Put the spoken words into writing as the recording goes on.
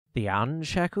The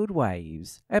Unshackled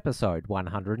Waves, episode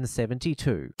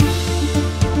 172.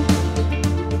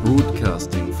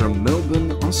 Broadcasting from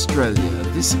Melbourne, Australia,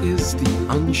 this is The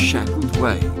Unshackled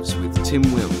Waves with Tim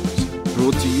Wills,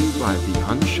 brought to you by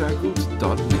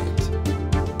theunshackled.net.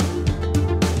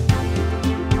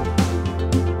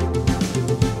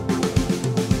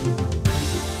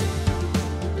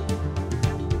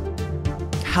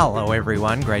 Hello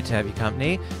everyone, great to have your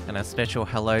company, and a special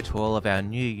hello to all of our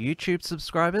new YouTube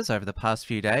subscribers over the past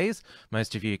few days.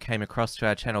 Most of you came across to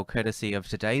our channel courtesy of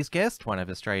today's guest, one of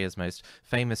Australia's most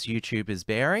famous YouTubers,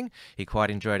 Bearing. He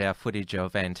quite enjoyed our footage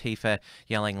of Antifa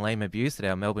yelling lame abuse at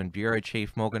our Melbourne Bureau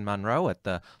Chief Morgan Munro at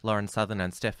the Lauren Southern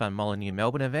and Stefan Molyneux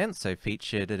Melbourne event, so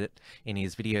featured it in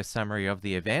his video summary of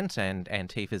the event and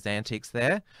Antifa's antics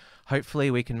there. Hopefully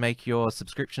we can make your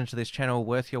subscription to this channel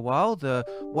worth your while. The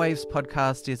Waves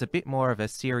podcast is a bit more of a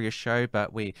serious show,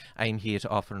 but we aim here to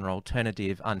offer an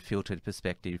alternative, unfiltered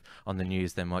perspective on the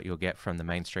news than what you'll get from the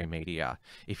mainstream media.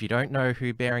 If you don't know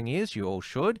who Bearing is, you all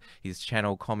should. His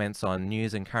channel comments on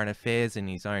news and current affairs in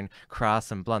his own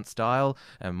crass and blunt style,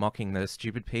 mocking the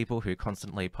stupid people who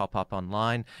constantly pop up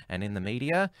online and in the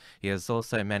media. He has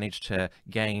also managed to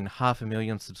gain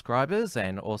 500,000 subscribers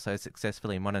and also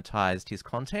successfully monetized his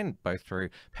content, both through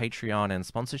Patreon and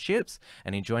sponsorships,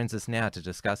 and he joins us now to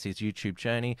discuss his YouTube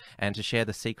journey and to share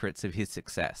the secrets of his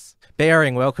success.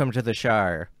 Bearing, welcome to the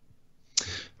show.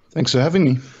 Thanks for having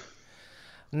me.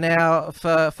 Now,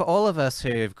 for all of us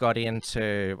who've got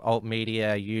into alt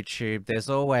media, YouTube, there's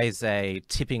always a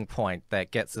tipping point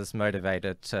that gets us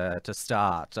motivated to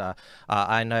start.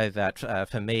 I know that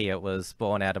for me, it was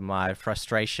born out of my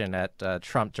frustration at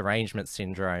Trump derangement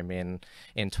syndrome in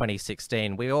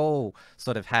 2016. We all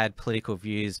sort of had political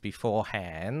views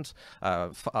beforehand,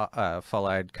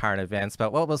 followed current events,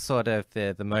 but what was sort of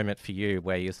the moment for you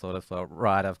where you sort of thought,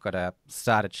 right, I've got to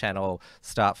start a channel,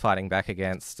 start fighting back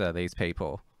against these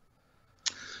people?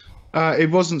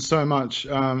 It wasn't so much.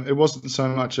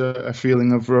 A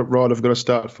feeling of right, I've got to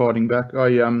start fighting back.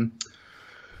 It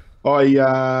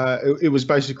was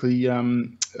basically a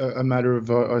matter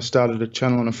of I started a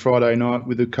channel on a Friday night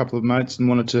with a couple of mates and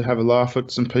wanted to have a laugh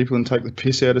at some people and take the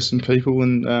piss out of some people,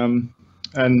 and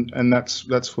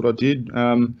that's what I did.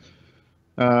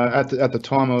 At the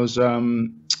time, I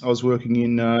was working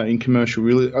in commercial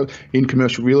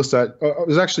real estate. I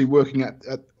was actually working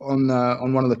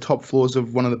on one of the top floors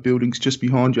of one of the buildings just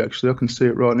behind you. Actually, I can see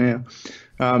it right now.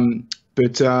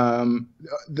 But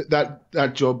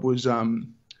that job was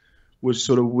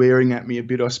sort of wearing at me a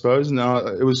bit, I suppose. And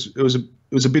it was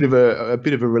a bit of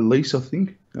a release, I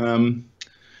think.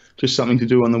 Just something to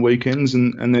do on the weekends,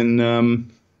 and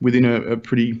then within a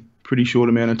pretty short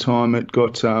amount of time, it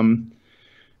got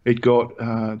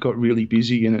really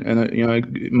busy, and you know,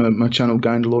 my channel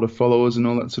gained a lot of followers and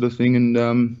all that sort of thing, and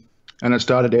it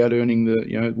started out earning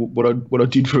what I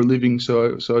did for a living.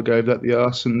 So I gave that the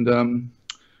arse and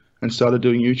started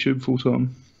doing YouTube full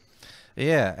time.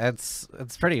 Yeah, it's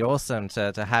pretty awesome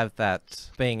to have that,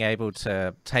 being able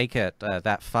to take it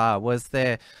that far. Was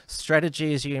there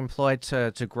strategies you employed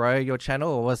to grow your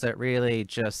channel, or was it really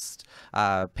just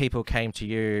people came to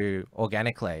you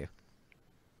organically?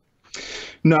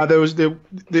 No, there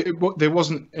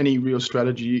wasn't any real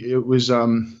strategy. It was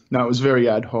it was very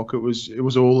ad hoc.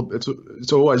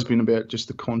 It's always been about just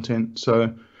the content.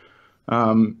 So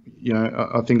I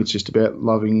think it's just about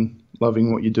loving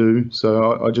what you do.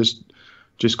 So I just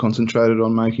concentrated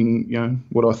on making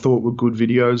what I thought were good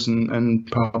videos and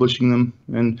publishing them.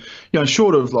 And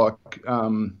short of like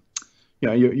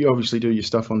you obviously do your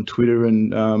stuff on Twitter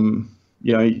and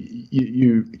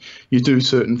you do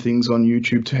certain things on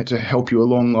YouTube to help you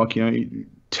along, like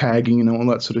tagging and all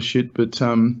that sort of shit. But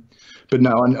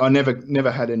no, I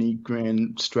never had any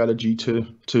grand strategy to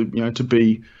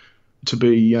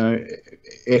be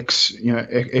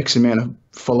X amount of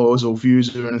followers or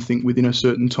views or anything within a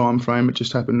certain time frame. It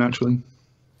just happened naturally.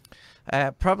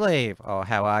 Probably, or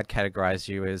how I'd categorize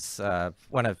you as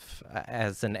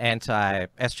as an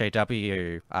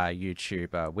anti-SJW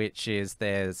YouTuber, which is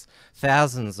there's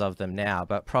thousands of them now,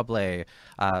 but probably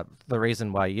the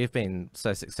reason why you've been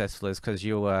so successful is because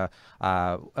you were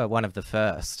one of the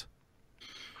first.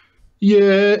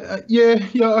 Yeah,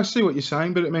 I see what you're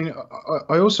saying, but I mean,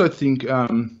 I also think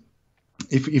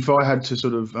if I had to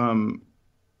sort of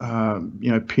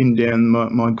pin down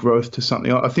my growth to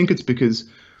something, I think it's because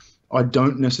I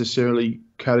don't necessarily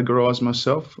categorize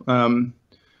myself. I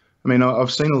mean,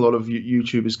 I've seen a lot of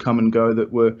YouTubers come and go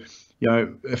that were,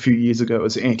 a few years ago it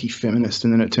was anti-feminist,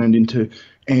 and then it turned into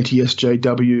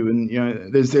anti-SJW,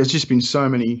 and there's just been so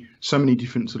many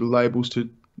different sort of labels to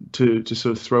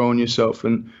sort of throw on yourself,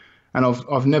 and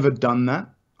I've never done that.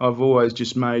 I've always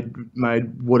just made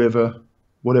whatever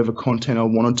content I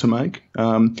wanted to make,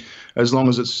 as long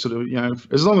as it's sort of,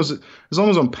 as long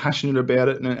as I'm passionate about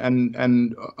it,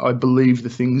 and I believe the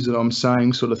things that I'm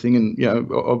saying, sort of thing, and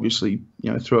obviously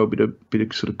throw a bit of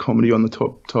sort of comedy on the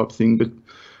top type thing, but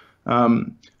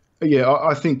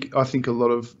I think a lot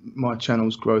of my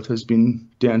channel's growth has been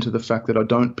down to the fact that I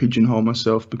don't pigeonhole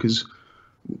myself, because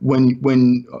when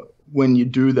you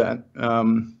do that,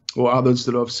 or others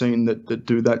that I've seen that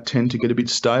do that tend to get a bit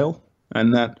stale,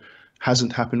 and that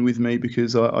hasn't happened with me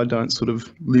because I don't sort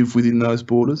of live within those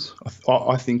borders,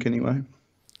 I think anyway.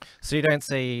 So you don't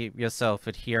see yourself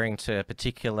adhering to a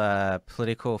particular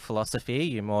political philosophy,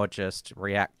 you more just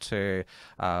react to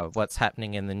what's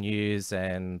happening in the news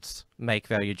and make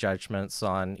value judgments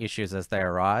on issues as they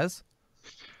arise?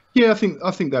 Yeah,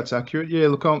 I think that's accurate. Yeah,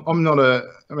 look, I'm not I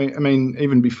mean,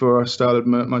 even before I started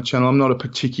my channel, I'm not a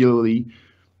particularly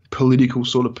political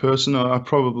sort of person. I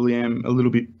probably am a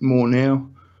little bit more now.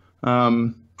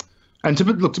 And to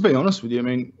be honest with you, I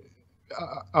mean,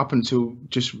 up until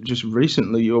just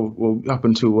recently, or up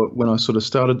until when I sort of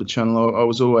started the channel, I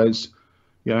was always,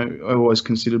 I always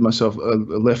considered myself a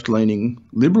left-leaning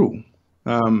liberal.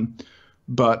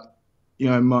 But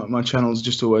my channel's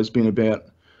just always been about,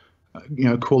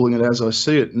 calling it as I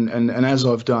see it, and as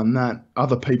I've done that,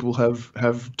 other people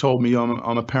have told me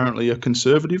I'm apparently a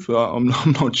conservative. I'm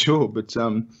not sure, but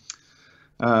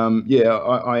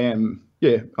I am.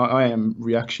 Yeah, I am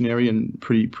reactionary, and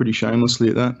pretty shamelessly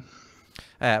at that.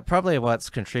 Probably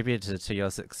what's contributed to your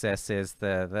success is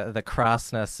the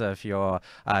crassness of your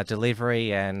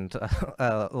delivery, and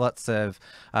lots of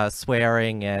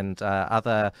swearing and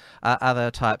other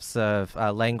types of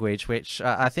language, which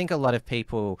I think a lot of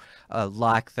people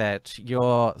like, that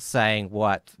you're saying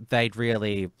what they'd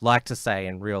really like to say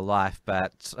in real life,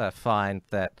 but find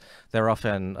that they're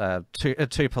often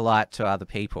too polite to other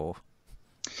people.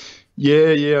 Yeah,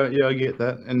 I get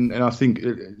that, and I think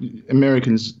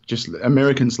Americans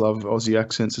love Aussie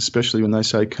accents, especially when they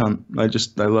say cunt.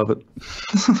 They love it.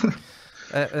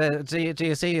 Do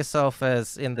you see yourself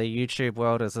as, in the YouTube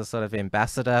world, as a sort of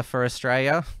ambassador for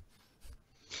Australia?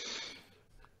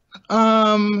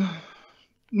 Not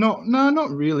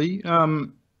really. I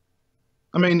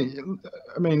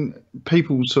mean,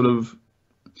 people sort of.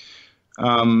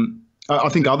 I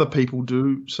think other people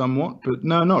do somewhat, but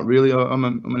no, not really. I'm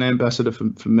an ambassador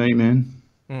for me, man.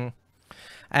 Mm.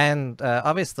 And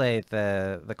obviously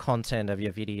the content of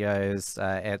your videos,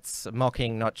 it's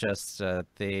mocking not just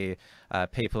the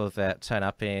people that turn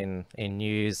up in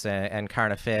news and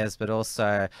current affairs, but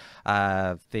also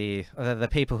the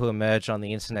people who emerge on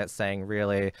the internet saying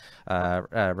really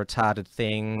retarded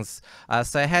things.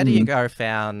 So how do you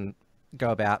go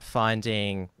about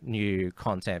finding new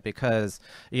content? Because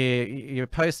you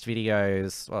post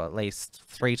videos, well, at least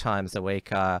 3 times a week,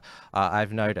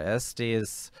 I've noticed.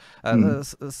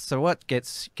 So what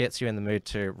gets you in the mood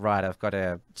to, right, I've got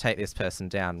to take this person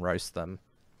down, roast them?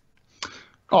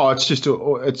 Oh,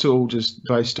 it's all just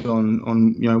based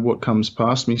on what comes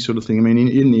past me, sort of thing. I mean,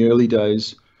 in the early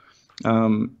days,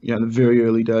 the very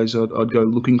early days, I'd go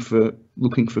looking for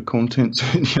content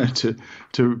to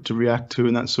react to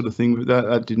and that sort of thing. But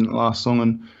that didn't last long,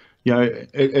 and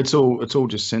it's all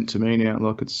just sent to me now.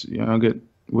 Like, it's I get,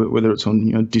 whether it's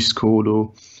on Discord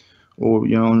or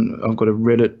I've got a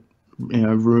Reddit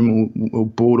room or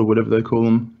board or whatever they call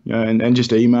them, and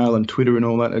just email and Twitter and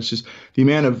all that. It's just the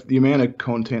amount of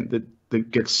content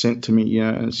that gets sent to me,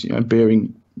 and it's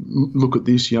bearing, look at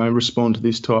this, respond to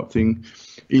this type thing,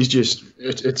 is just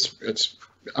it's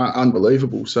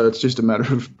unbelievable. So it's just a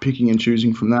matter of picking and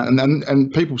choosing from that,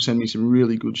 and people send me some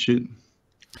really good shit.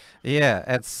 Yeah,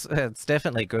 it's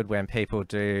definitely good when people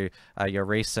do your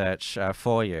research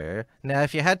for you. Now,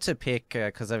 if you had to pick,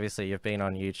 because obviously you've been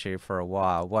on YouTube for a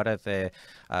while, what are the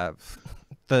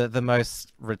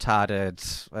most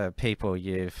retarded people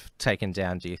you've taken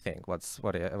down, do you think? What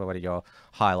are your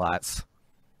highlights?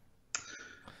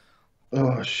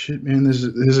 Oh shit, man!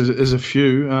 There's a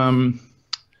few.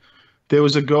 There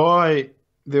was a guy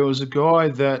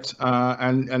that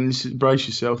and this is, brace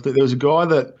yourself. There was a guy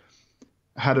that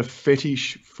had a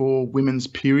fetish for women's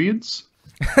periods.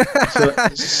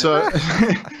 So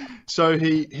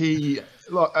he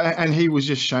like, and he was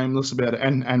just shameless about it,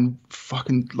 and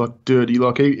fucking like dirty.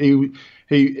 Like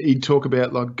he'd talk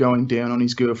about like going down on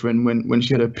his girlfriend when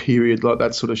she had a period, like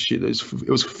that sort of shit. It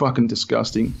was fucking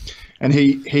disgusting. And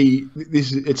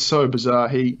it's so bizarre.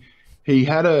 He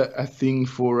had a thing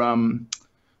for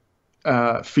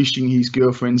fishing his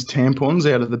girlfriend's tampons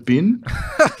out of the bin,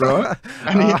 right?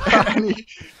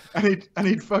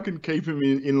 he'd fucking keep him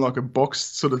in like a box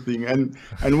sort of thing. And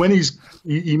when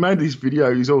he made this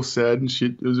video, he's all sad and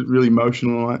shit. It was really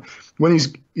emotional. Like when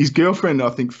his girlfriend, I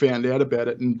think, found out about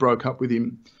it and broke up with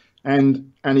him,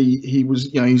 and he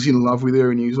was, he's in love with her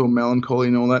and he was all melancholy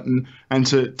and all that, and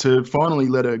to finally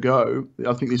let her go.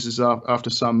 I think this is after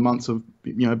some months of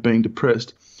being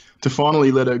depressed. To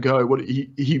finally let her go,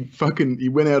 he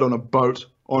went out on a boat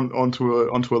onto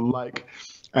a lake.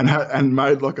 And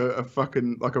made like a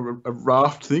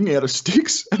raft thing out of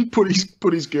sticks and put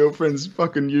his girlfriend's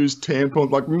fucking used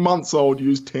tampons, like months old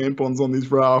used tampons, on this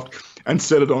raft and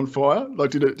set it on fire.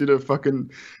 Like did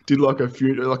like a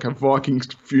Viking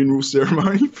funeral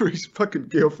ceremony for his fucking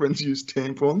girlfriend's used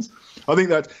tampons. I think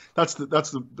that's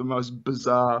the most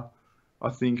bizarre, I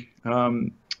think.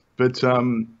 But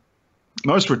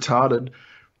most retarded,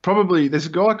 probably there's a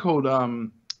guy called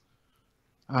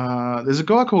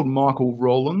Michael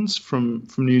Rowlands from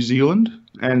New Zealand,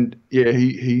 and yeah,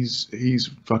 he's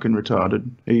fucking retarded.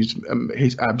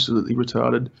 He's absolutely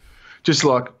retarded. Just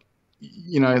like,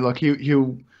 like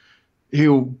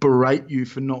he'll berate you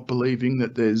for not believing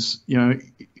that there's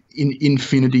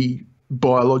infinity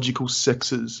biological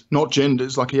sexes, not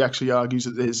genders. Like he actually argues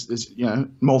that there's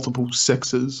multiple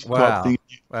sexes. Wow. Type thing.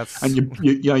 And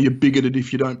you're bigoted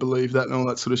if you don't believe that and all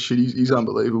that sort of shit. He's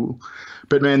unbelievable.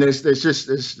 But man,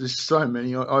 there's so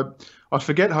many. I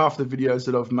forget half the videos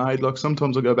that I've made. Like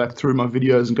sometimes I go back through my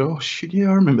videos and go, oh shit,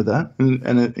 yeah, I remember that, and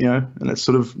it's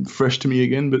sort of fresh to me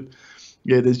again. But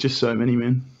yeah, there's just so many,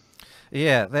 man.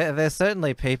 Yeah, there's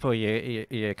certainly people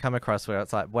you come across where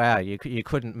it's like, wow, you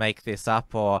couldn't make this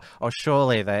up, or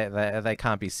surely they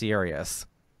can't be serious.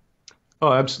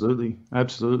 Oh, absolutely.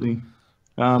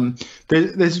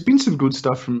 There's been some good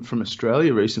stuff from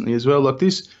Australia recently as well. Like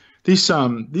this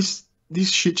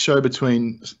shit show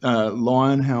between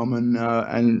Lionhelm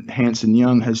and Hanson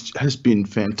Young has been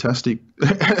fantastic.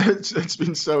 It's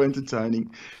been so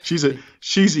entertaining. She's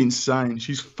insane.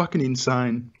 She's fucking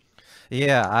insane.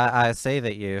 Yeah, I see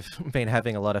that you've been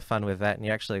having a lot of fun with that, and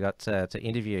you actually got to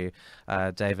interview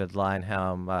David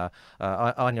Lionhelm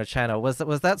on your channel. Was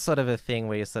that sort of a thing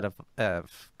where you sort of,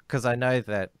 because I know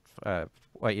that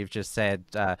what you've just said,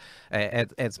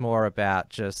 it's more about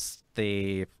just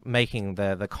the making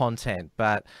the content,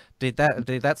 but did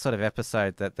that sort of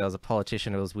episode that there was a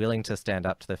politician who was willing to stand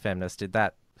up to the feminists,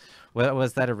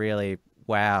 was that a really,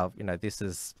 wow, this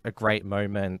is a great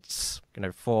moment,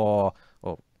 for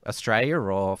Australia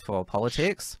or for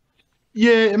politics?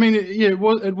 Yeah, I mean, it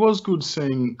was good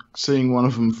seeing one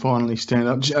of them finally stand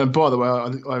up. And by the way,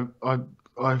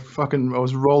 I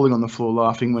was rolling on the floor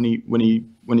laughing when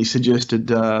he suggested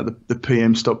the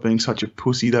PM stop being such a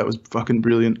pussy. That was fucking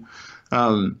brilliant.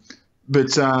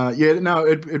 But yeah, no,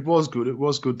 it was good. It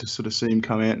was good to sort of see him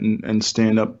come out and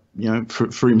stand up,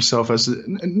 for himself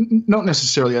not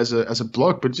necessarily as a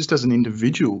bloke, but just as an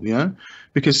individual,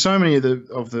 because so many of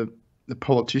the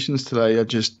politicians today are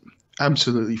just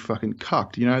absolutely fucking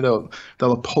cucked. They'll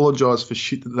apologise for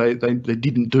shit that they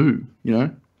didn't do.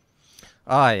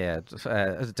 Oh yeah,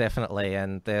 definitely.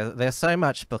 And there's so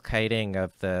much placating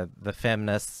of the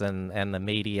feminists and the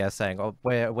media saying, oh,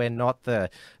 we're not the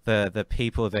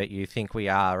people that you think we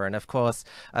are. And of course,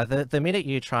 the minute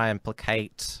you try and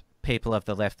placate people of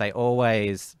the left, they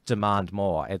always demand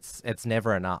more. It's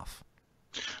never enough.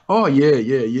 Oh yeah.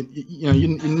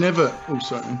 You never. Oh,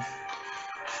 sorry.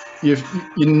 You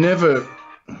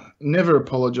never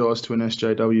apologise to an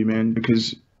SJW, man,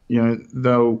 because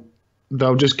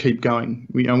they'll just keep going.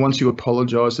 Once you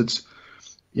apologise, it's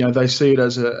they see it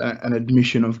as an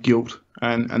admission of guilt,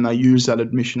 and they use that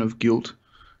admission of guilt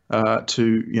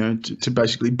to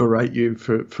basically berate you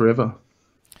forever.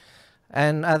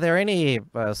 And are there any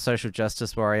social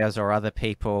justice warriors or other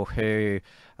people who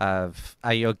are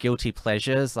your guilty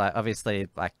pleasures? Like, obviously,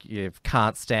 like, you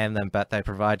can't stand them, but they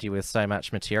provide you with so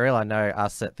much material. I know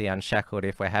us at the Unshackled,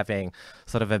 if we're having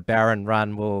sort of a barren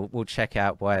run, we'll check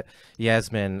out what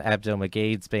Yasmin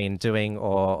Abdel-Magid's been doing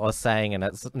or saying, and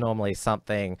it's normally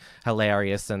something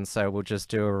hilarious, and so we'll just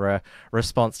do a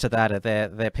response to that. Are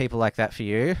there people like that for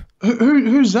you?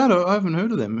 Who's that? I haven't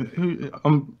heard of them.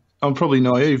 I'm probably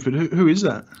naive, but who is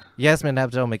that? Yasmin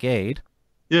Abdel-Magid.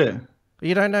 Yeah.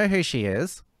 You don't know who she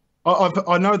is?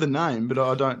 I know the name, but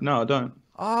I don't. No, I don't.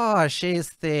 Oh,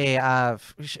 she's the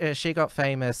she got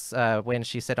famous when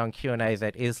she said on Q&A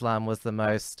that Islam was the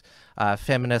most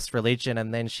feminist religion,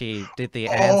 and then she did the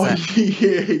answer. Oh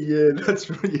yeah, that's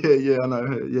right. Yeah, I know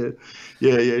her.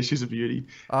 Yeah, she's a beauty.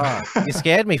 Oh, you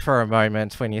scared me for a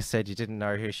moment when you said you didn't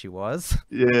know who she was.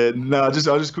 Yeah, no, I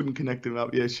just couldn't connect them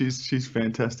up. Yeah, she's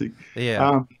fantastic.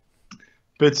 Yeah.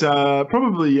 But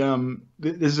probably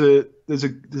there's a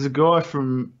guy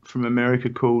from America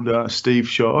called Steve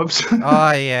Shives.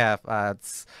 Oh yeah,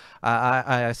 it's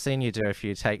I seen you do a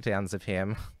few takedowns of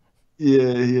him.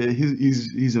 Yeah,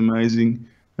 he's amazing.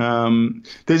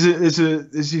 There's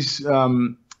this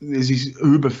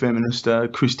uber feminist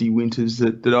Christy Winters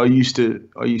that I used to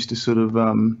sort of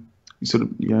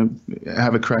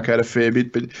have a crack at a fair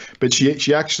bit, but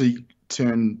she actually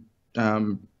turned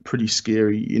pretty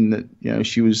scary in that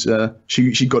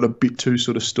she got a bit too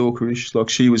sort of stalkerish. Like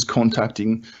she was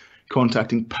contacting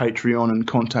Patreon and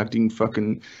contacting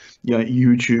fucking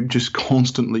YouTube just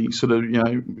constantly, sort of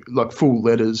like full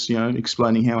letters,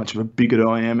 explaining how much of a bigot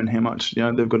I am and how much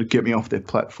they've got to get me off their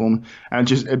platform,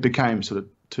 and it became sort of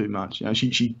too much.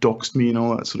 She doxed me and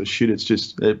all that sort of shit.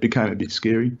 It became a bit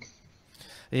scary.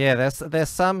 Yeah, there's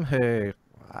some who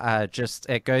just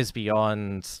it goes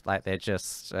beyond, like they're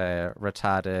just a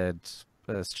retarded,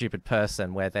 stupid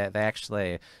person, where they're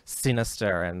actually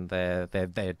sinister and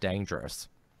they're dangerous.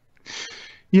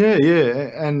 Yeah,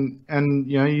 and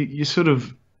you sort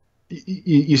of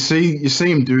you see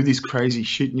him do this crazy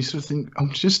shit, and you sort of think,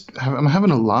 I'm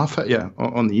having a laugh at you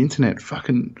on the internet.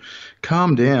 Fucking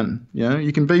calm down.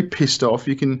 You can be pissed off.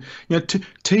 You can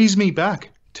tease me back,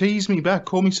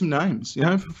 call me some names.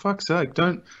 For fuck's sake,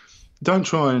 don't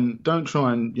try and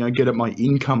get at my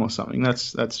income or something.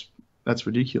 That's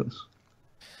ridiculous.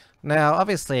 Now,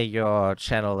 obviously, your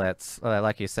channel, that's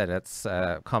like you said, it's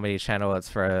a comedy channel. It's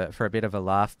for a bit of a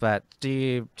laugh. But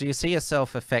do you see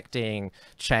yourself affecting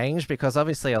change? Because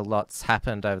obviously, a lot's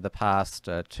happened over the past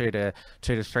 2 to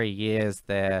 3 years.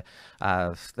 There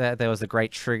was a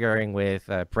great triggering with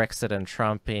Brexit and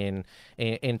Trump in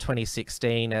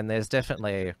 2016, and there's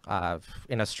definitely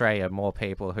in Australia more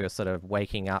people who are sort of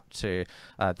waking up to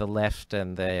the left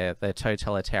and their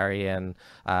totalitarian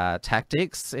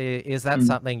tactics. Is that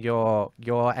something you're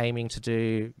aiming to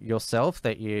do yourself,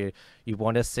 that you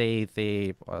want to see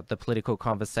the political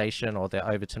conversation or the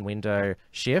Overton window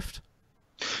shift?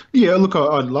 Yeah, look,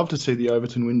 I'd love to see the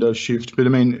Overton window shift, but I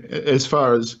mean, as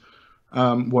far as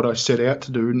what I set out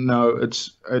to do, no,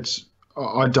 it's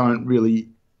I don't really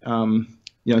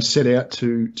set out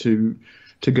to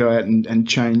go out and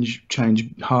change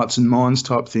hearts and minds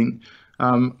type thing.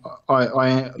 I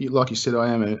like you said, I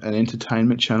am an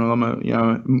entertainment channel.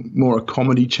 I'm more a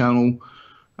comedy channel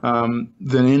than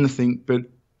anything. But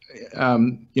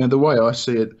the way I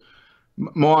see it,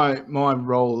 my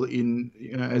role in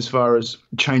as far as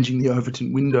changing the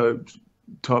Overton window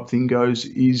type thing goes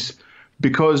is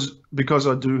because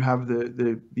I do have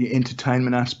the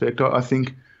entertainment aspect. I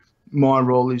think my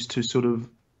role is to sort of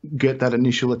get that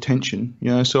initial attention.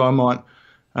 So I might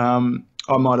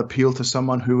appeal to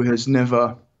someone who has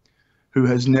never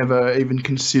even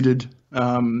considered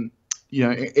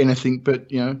anything but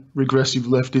regressive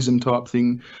leftism type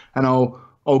thing, and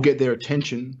I'll get their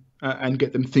attention and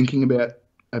get them thinking about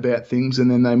things, and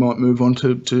then they might move on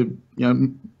to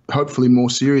hopefully more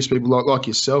serious people like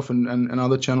yourself and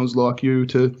other channels like you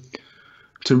to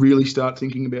really start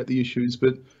thinking about the issues.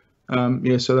 But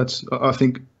so that's, I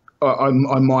think I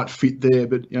might fit there,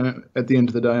 but at the end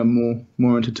of the day, I'm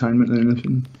more entertainment than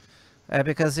anything.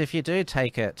 Because if you do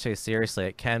take it too seriously,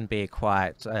 it can be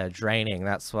quite draining.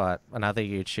 That's what another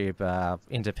YouTuber,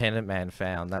 Independent Man,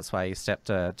 found. That's why he stepped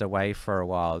away for a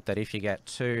while. That if you get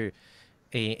too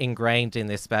ingrained in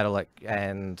this battle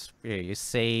and you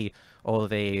see all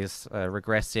of these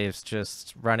regressives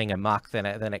just running amok, then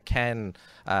it can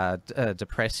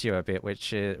depress you a bit,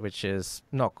 which is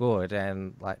not good,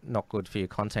 and not good for your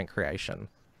content creation.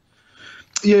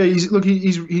 Yeah,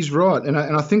 he's right, and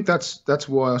I think that's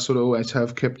why I sort of always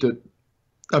have kept it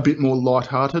a bit more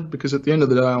lighthearted, because at the end of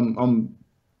the day,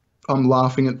 I'm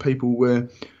laughing at people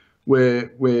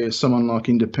where someone like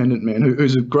Independent Man,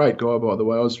 who's a great guy, by the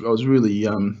way. I was really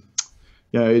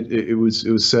it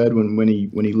was sad when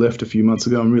he left a few months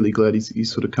ago. I'm really glad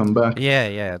he's sort of come back.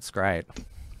 Yeah, it's great.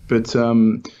 But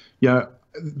the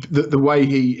way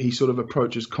he sort of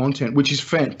approaches content, which is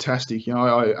fantastic.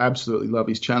 I absolutely love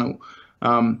his channel.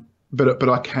 But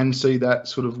I can see that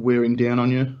sort of wearing down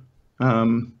on you,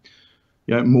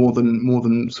 more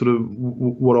than sort of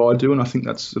what I do, and I think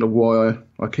that's sort of why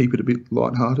I keep it a bit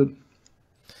lighthearted.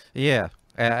 Yeah,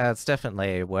 it's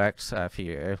definitely worked for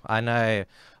you. I know.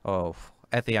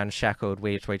 At the Unshackled,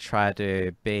 we try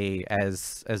to be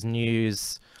as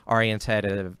news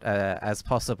orientated as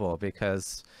possible,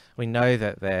 because we know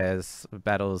that there's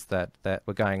battles that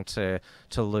we're going to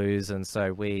lose, and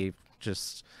so we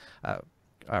just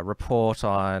report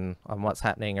on what's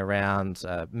happening around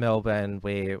Melbourne.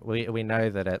 We know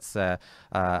that it's a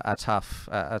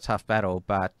tough battle,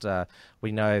 but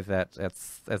we know that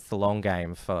it's the long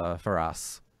game for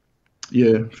us.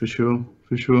 Yeah, for sure,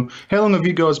 for sure. How long have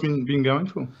you guys been going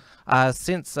for?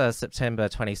 Since September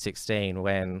 2016,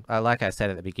 when, like I said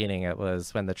at the beginning, it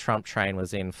was when the Trump train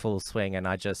was in full swing, and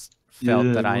I just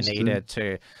felt that I needed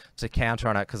to counter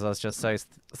on it, because I was just so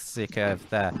sick of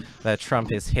the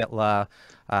Trump is Hitler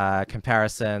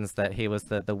comparisons, that he was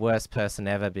the worst person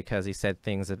ever because he said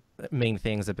mean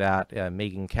things about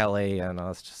Megyn Kelly, and I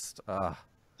was just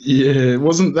Yeah, it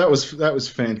wasn't that was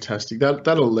fantastic. That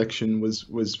election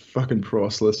was fucking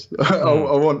priceless.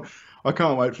 I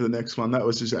can't wait for the next one. That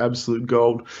was just absolute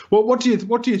gold. What do you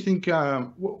think?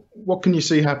 What can you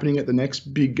see happening at the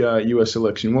next big US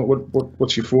election?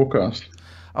 What's your forecast?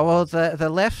 Oh, well, the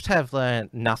left have learned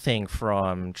nothing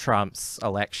from Trump's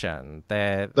election.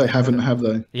 They haven't, have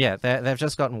they? Yeah, they've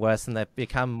just gotten worse, and they've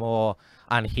become more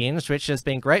unhinged, which has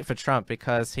been great for Trump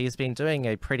because he's been doing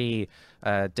a pretty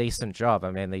decent job. I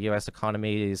mean, the US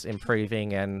economy is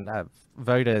improving, and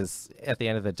voters, at the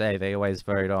end of the day, they always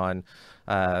vote on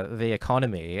the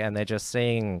economy, and they're just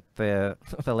seeing the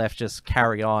left just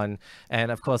carry on.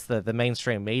 And of course, the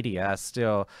mainstream media are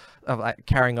still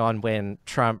carrying on when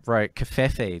Trump wrote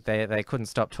Covfefe. They couldn't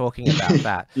stop talking about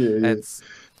that. Yeah.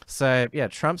 So yeah,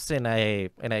 Trump's in a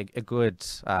good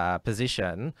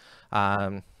position.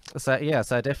 So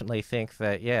I definitely think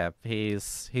that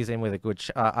he's in with a good.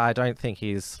 I don't think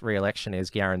his re-election is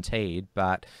guaranteed,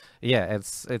 but yeah,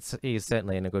 he's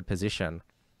certainly in a good position.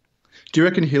 Do you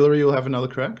reckon Hillary will have another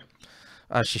crack?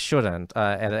 She shouldn't.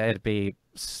 It'd be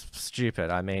stupid.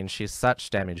 I mean, she's such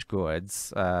damaged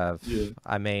goods. I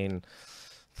mean,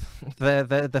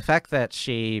 the fact that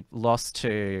she lost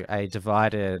to a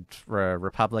divided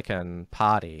Republican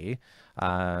Party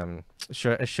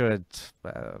should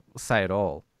say it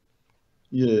all.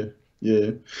 Yeah.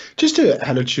 Just her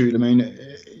attitude. I mean,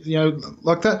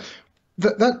 like that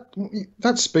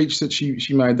speech that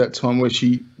she made that time where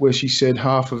she said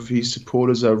half of his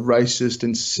supporters are racist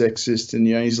and sexist and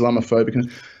Islamophobic, and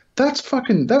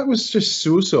that was just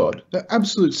suicide,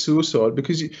 absolute suicide,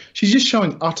 because she's just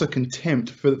showing utter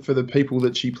contempt for the people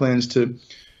that she plans to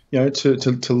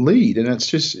lead, and I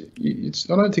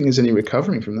don't think there's any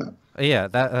recovering from that. Yeah,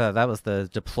 that was the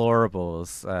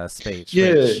deplorables speech.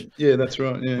 Yeah, that's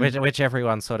right. Yeah. Which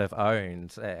everyone sort of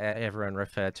owned. Everyone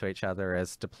referred to each other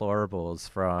as deplorables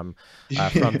from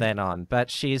then on. But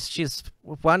she's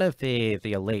one of the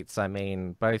elites. I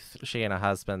mean, both she and her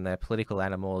husband, they're political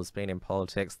animals, been in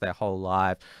politics their whole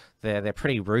life. They're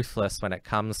pretty ruthless when it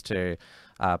comes to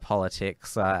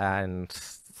politics, and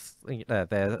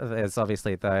there's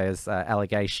obviously those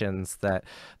allegations that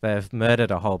they've murdered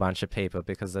a whole bunch of people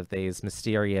because of these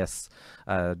mysterious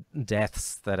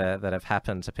deaths that have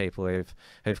happened to people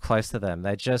who've close to them.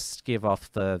 They just give off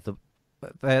they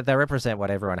represent what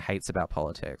everyone hates about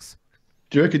politics.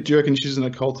 Do you reckon she's an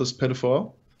occultist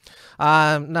pedophile?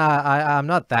 No, I'm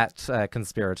not that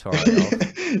conspiratorial.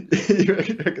 You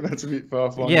reckon that's a bit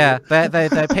far-flung? Yeah,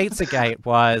 the Pizzagate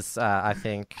was, I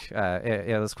think,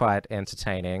 it was quite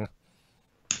entertaining.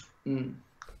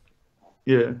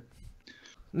 Yeah.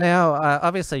 Now,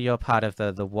 obviously, you're part of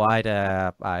the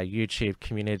wider YouTube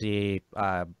community.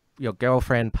 Your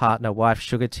girlfriend, partner, wife,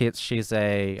 Sugar Tits, she's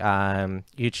a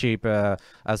YouTuber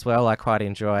as well. I quite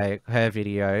enjoy her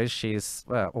videos. She's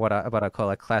what I call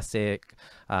a classic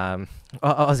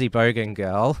Aussie bogan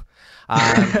girl.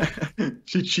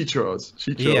 She tries.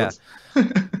 Yeah.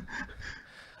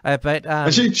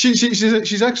 But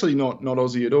she's actually not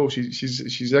Aussie at all.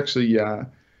 She's actually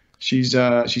she's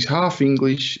half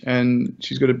English, and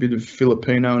she's got a bit of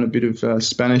Filipino and a bit of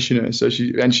Spanish in her. So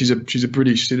she's a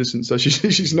British citizen. So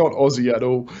she's not Aussie at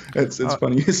all. It's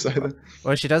funny you say that.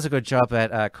 Well, she does a good job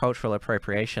at cultural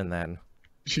appropriation then.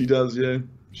 She does, yeah.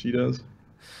 She does.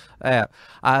 Yeah,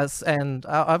 and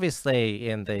obviously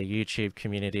in the YouTube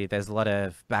community, there's a lot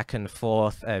of back and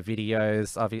forth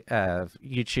videos.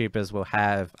 YouTubers will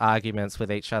have arguments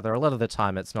with each other. A lot of the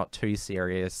time, it's not too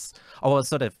serious, or it's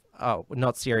sort of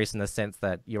not serious in the sense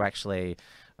that you actually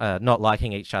not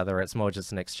liking each other. It's more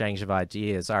just an exchange of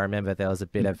ideas. I remember there was a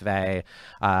bit of a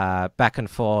back and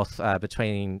forth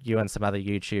between you and some other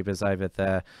YouTubers over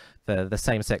the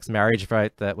same-sex marriage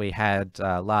vote that we had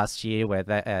last year, where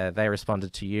they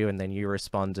responded to you and then you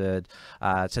responded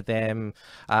to them.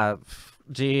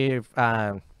 Do you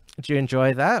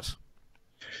enjoy that?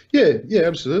 Yeah,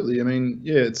 absolutely. I mean,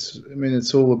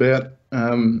 it's all about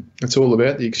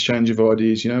the exchange of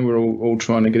ideas. We're all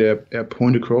trying to get our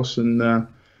point across, and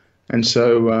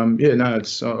so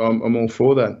I'm all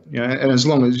for that. And as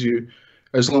long as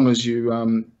as long as you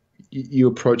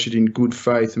approach it in good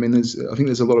faith. I mean, I think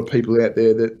there's a lot of people out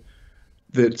there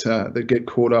that get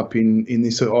caught up in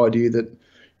this idea that,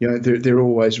 you know, they're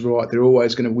always right, they're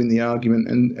always going to win the argument,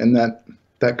 and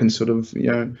that can sort of,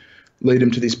 you know, lead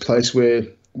them to this place where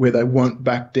they won't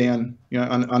back down, you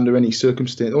know, under any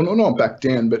circumstance, or not back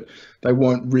down, but they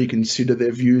won't reconsider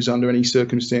their views under any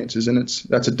circumstances, and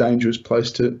that's a dangerous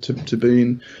place to be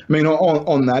in. I mean,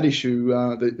 on that issue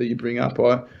that you bring up,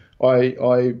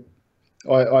 I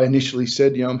initially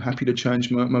said, you know, I'm happy to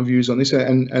change my views on this,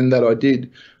 and that I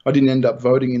did. I didn't end up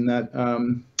voting in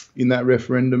that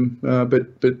referendum,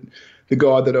 but the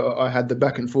guy that I had the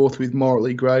back and forth with,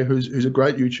 Morally Grey, who's a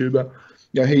great YouTuber,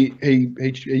 yeah,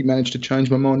 he managed to change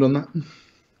my mind on that.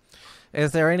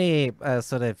 Is there any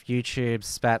sort of YouTube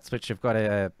spats which have got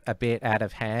a bit out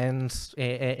of hand,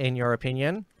 in your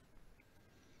opinion?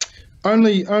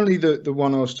 Only the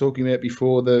one I was talking about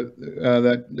before,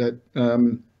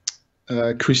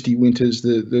 Christy Winters,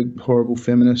 the horrible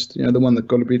feminist, you know, the one that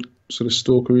got a bit sort of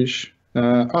stalkerish.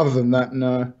 Other than that,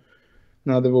 no,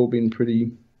 they've all been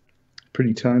pretty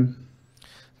tame.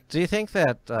 Do you think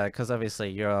that, because obviously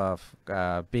you're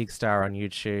a big star on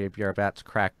YouTube, you're about to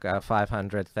crack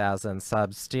 500,000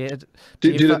 subs, did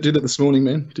it this morning,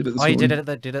 man. Did it this morning. You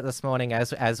did it this morning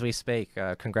as we speak.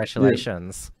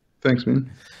 Congratulations. Yeah. Thanks,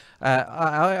 man.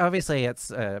 Obviously,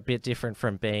 it's a bit different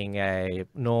from being a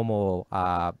normal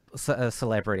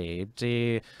celebrity. Do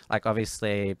you, like,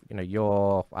 obviously, you know,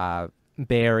 you're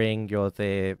bearing, you're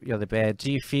the bear.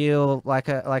 Do you feel like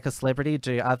a celebrity?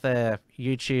 Do other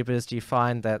YouTubers, do you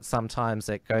find that sometimes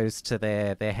it goes to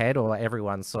their head, or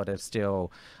everyone's sort of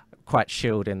still quite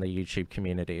chilled in the YouTube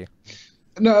community?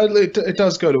 No, it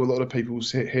does go to a lot of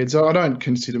people's heads. I don't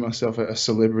consider myself a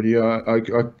celebrity. I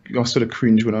sort of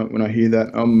cringe when I hear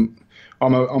that. I'm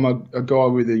a guy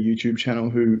with a YouTube channel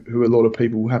who a lot of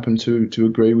people happen to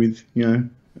agree with. You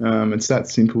know, it's that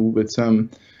simple. But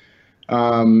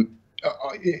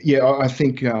yeah, I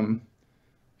think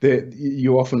that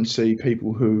you often see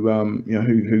people who you know,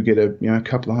 who get a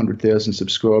couple of 100,000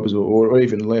 subscribers or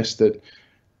even less, that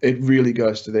it really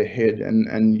goes to their head,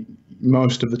 and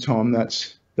most of the time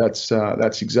that's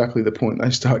exactly the point. They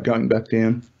start going back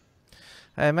down.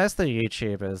 Most of the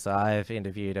YouTubers I've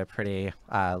interviewed are pretty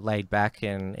laid back,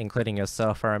 including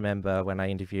yourself. I remember when I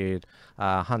interviewed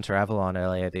Hunter Avalon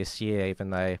earlier this year,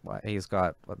 even though he's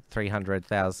got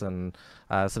 300,000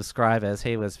 subscribers,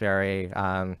 he was very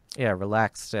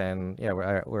relaxed, and we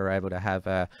were able to have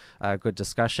a good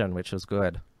discussion, which was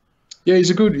good. Yeah,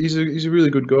 he's a really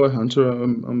good guy, Hunter.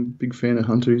 I'm a big fan of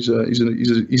Hunter. He's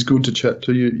good to chat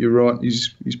to. You're right.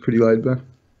 He's pretty laid back.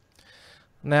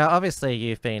 Now, obviously,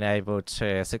 you've been able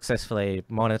to successfully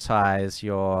monetize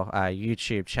your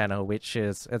YouTube channel, which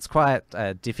it's quite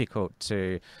difficult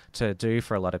to do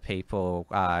for a lot of people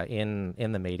in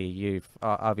the media. You've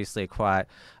obviously quite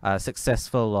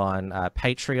successful on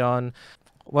Patreon.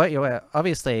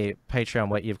 Obviously, Patreon,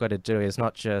 what you've got to do is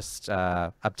not just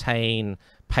obtain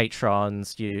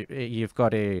patrons, you've got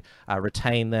to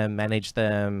retain them, manage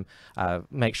them,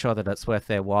 make sure that it's worth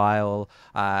their while.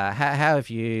 How have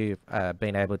you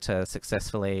been able to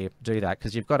successfully do that?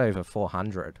 Because you've got over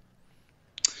 400.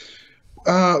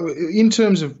 In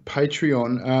terms of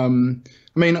Patreon,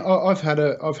 I mean, I've had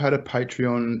a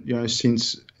Patreon, you know,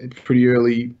 since pretty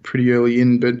early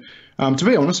in. But to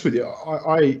be honest with you,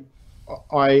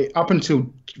 I up until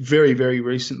very, very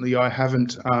recently, I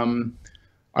haven't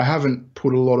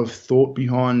put a lot of thought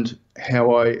behind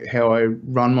how I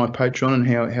run my Patreon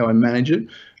and how I manage it.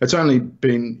 It's only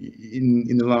been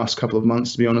in the last couple of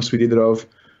months, to be honest with you,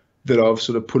 that I've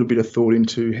sort of put a bit of thought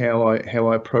into how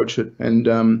I approach it, and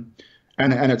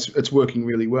it's working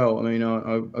really well. I mean,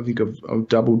 I think I've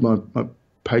doubled my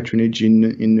patronage in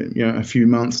you know, a few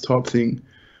months type thing,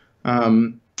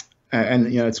 and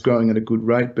you know, it's growing at a good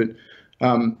rate. But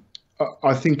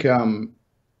I think you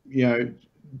know,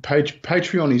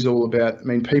 Patreon is all about, I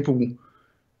mean,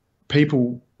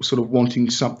 people sort of wanting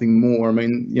something more. I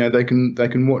mean, you know, they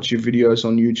can watch your videos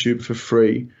on YouTube for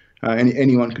free, and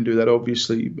anyone can do that,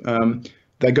 obviously.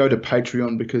 They go to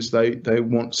Patreon because they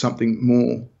want something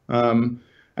more.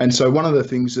 And so one of the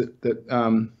things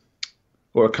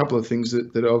or a couple of things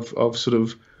that I've sort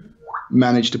of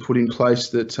managed to put in place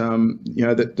that you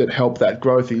know, that help that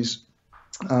growth is,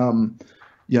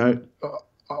 you know,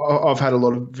 I've had a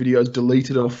lot of videos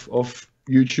deleted off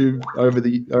YouTube over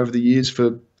the years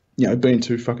for, you know, being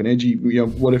too fucking edgy, you know,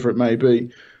 whatever it may be.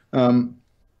 And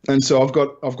so I've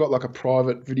got like a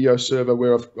private video server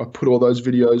where I put all those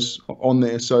videos on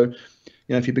there. So, you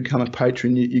know, if you become a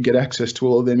patron, you get access to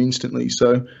all of them instantly.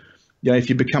 So, if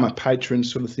you become a patron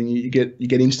sort of thing, you get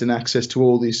instant access to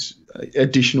all this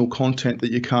additional content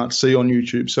that you can't see on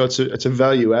YouTube. So it's a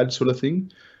value add sort of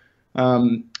thing.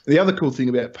 The other cool thing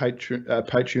about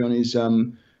Patreon is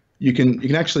you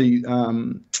can actually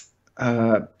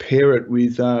pair it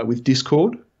with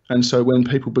Discord, and so when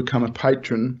people become a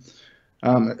patron,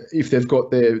 if they've got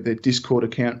their Discord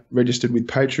account registered with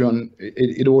Patreon,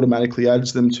 it automatically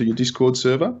adds them to your Discord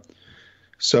server.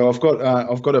 So I've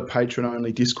got a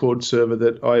patron-only Discord server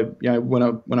that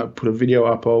when I put a video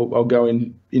up, I'll go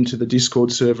into the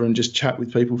Discord server and just chat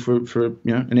with people for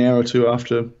an hour or two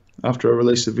after I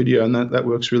release the video, and that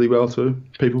works really well too.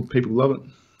 People love it.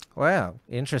 Wow,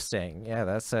 interesting. Yeah,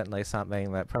 that's certainly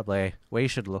something that probably we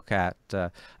should look at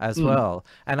as well.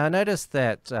 And I noticed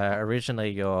that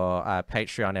originally your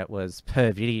Patreon, it was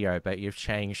per video, but you've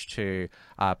changed to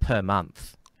per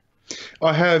month.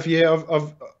 I have, yeah.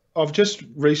 I've just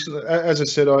recently, as I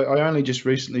said, I only just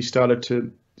recently started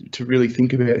to really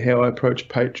think about how I approach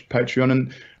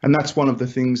Patreon, and that's one of the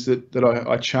things that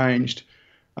I changed,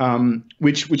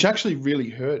 which actually really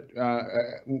hurt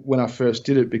when I first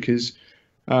did it, because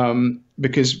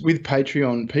with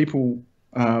Patreon, people,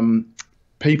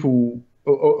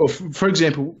 or for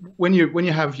example, when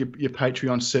you have your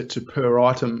Patreon set to per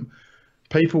item,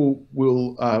 people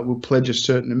will pledge a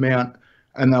certain amount,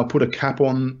 and they'll put a cap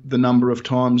on the number of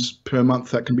times per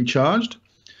month that can be charged.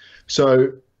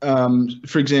 So,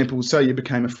 for example, say you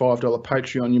became a $5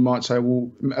 Patreon, you might say, well,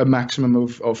 a maximum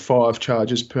of 5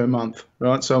 charges per month,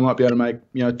 right? So I might be able to make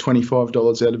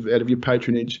 $25 out of your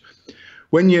patronage.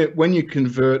 When you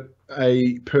convert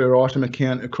a per item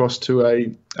account across to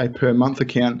a per month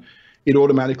account, it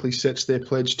automatically sets their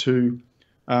pledge to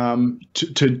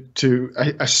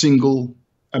a single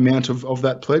amount of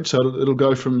that pledge. So it'll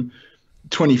go from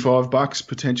 $25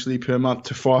 potentially per month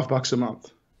to $5 a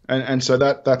month, and so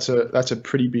that's a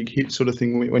pretty big hit sort of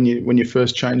thing when you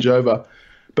first change over.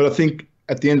 But I think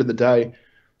at the end of the day,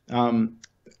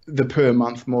 the per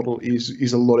month model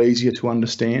is a lot easier to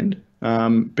understand,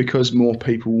 because more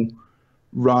people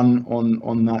run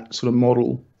on that sort of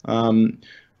model.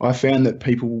 I found that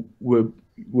people were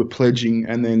pledging,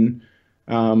 and then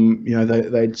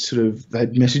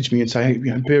they'd message me and say, hey,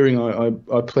 Bearing, I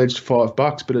pledged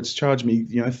 $5, but it's charged me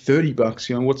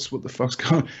 $30. What the fuck's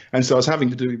going on? And so I was having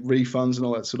to do refunds and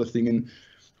all that sort of thing, and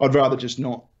I'd rather just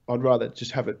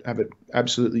have it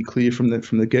absolutely clear from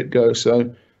the get go.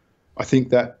 So I think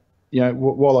that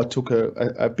while I took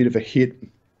a bit of a hit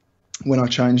when I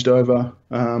changed over,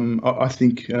 I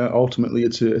think ultimately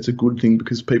it's a good thing,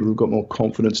 because people have got more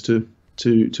confidence to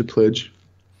pledge.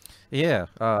 Yeah,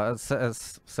 it's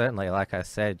certainly, like I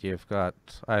said, you've got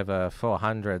over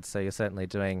 400, so you're certainly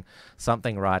doing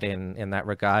something right in that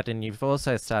regard. And you've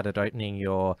also started opening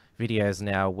your videos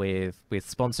now with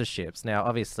sponsorships. Now,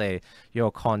 obviously,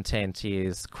 your content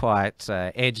is quite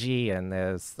edgy, and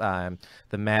there's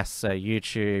the mass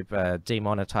YouTube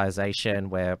demonetization,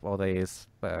 where all these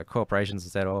corporations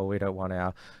have said, oh, we don't want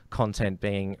our content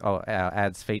being, or our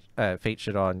ads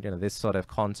featured on this sort of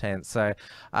content. So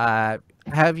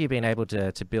have you been able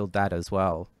to build that as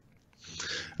well?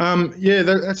 Yeah,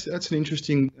 that's an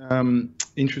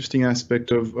interesting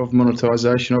aspect of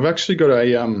monetization. I've actually got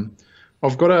an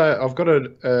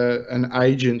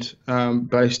agent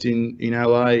based in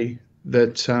LA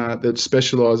that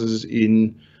specializes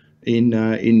in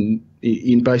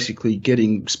basically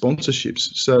getting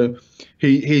sponsorships. So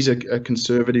he's a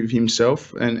conservative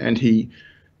himself, and he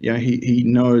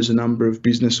knows a number of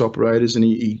business operators, and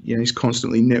he's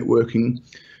constantly networking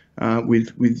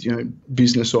with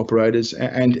business operators,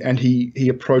 and he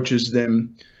approaches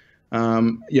them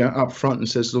up front and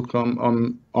says, look,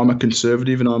 I'm a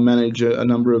conservative, and I manage a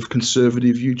number of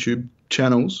conservative YouTube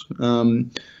channels,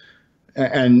 and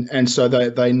so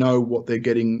they know what they're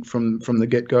getting from the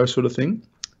get-go sort of thing.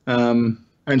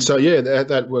 And so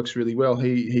that works really well.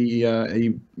 He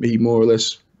more or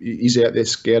less is out there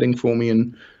scouting for me,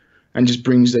 and just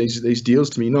brings these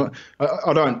deals to me.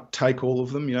 I don't take all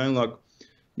of them,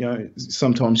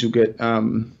 sometimes you'll get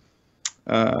things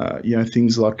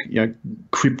like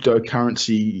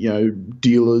cryptocurrency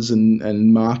dealers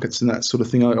and markets and that sort of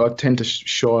thing. I tend to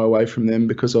shy away from them,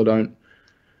 because I don't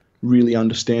really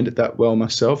understand it that well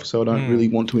myself, so I don't really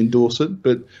want to endorse it.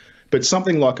 But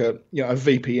something like a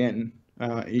VPN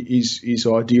is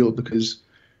ideal, because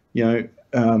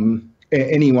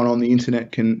anyone on the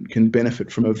internet can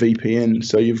benefit from a VPN.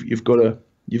 So you've got a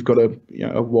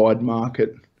wide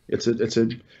market. It's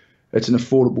an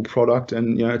affordable product,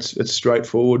 and it's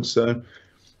straightforward. So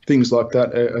things like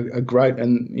that are great,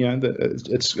 and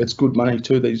it's good money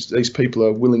too. These people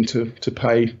are willing to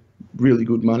pay really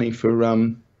good money for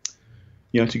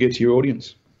to get to your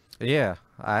audience. Yeah,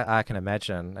 I can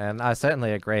imagine, and I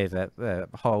certainly agree that the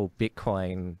whole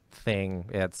Bitcoin thing,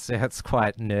 it's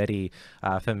quite nerdy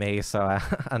for me, so I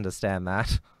understand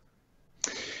that.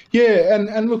 Yeah,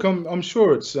 and look, I'm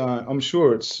sure it's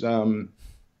it's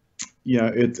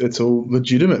all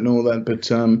legitimate and all that,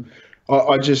 but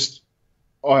I just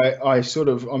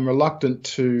I'm reluctant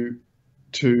to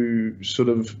sort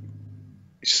of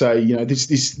say,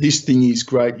 this thing is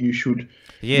great, you should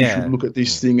look at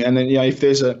this thing, and then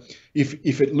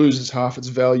if it loses half its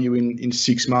value in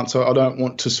 6 months, I don't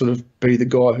want to sort of be the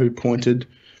guy who pointed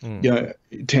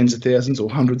tens of thousands or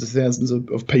hundreds of thousands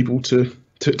of people to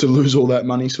lose all that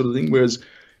money, sort of thing. Whereas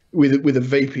with a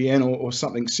VPN or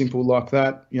something simple like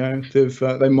that,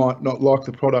 they might not like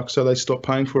the product, so they stop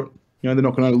paying for it. They're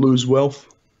not going to lose wealth.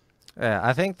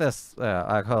 I think this,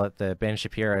 I call it the Ben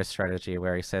Shapiro strategy,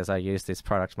 where he says, I use this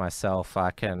product myself,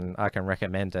 I can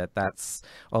recommend it. That's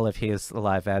all of his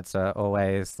live ads are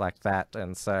always like that.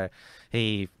 And so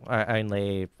he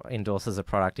only endorses a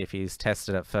product if he's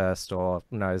tested it first or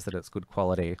knows that it's good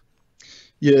quality.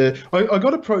 Yeah, I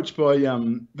got approached by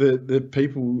the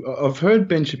people. I've heard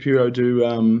Ben Shapiro do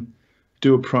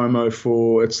a promo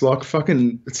for, it's like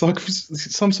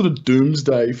some sort of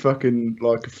doomsday fucking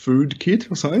like food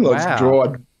kit or something, like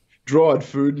Wow. dried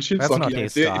food and shit. That's It's like, not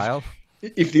his style.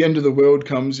 if the end of the world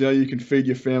comes, you can feed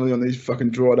your family on these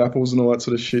fucking dried apples and all that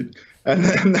sort of shit. And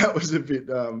that was a bit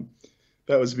a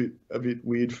bit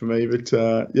weird for me. But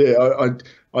I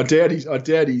doubt he's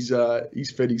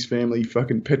fed his family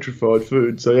fucking petrified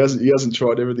food. So he hasn't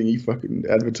tried everything he fucking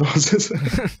advertises.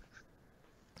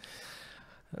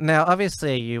 Now,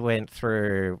 obviously, you went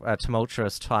through a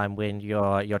tumultuous time when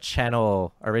your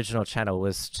original channel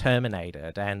was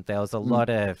terminated, and there was a lot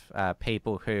of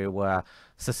people who were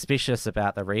suspicious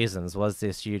about the reasons. Was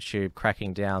this YouTube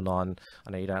cracking down on,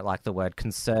 I know you don't like the word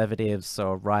conservatives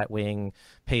or right-wing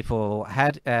people.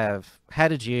 How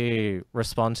did you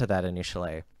respond to that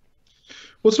initially?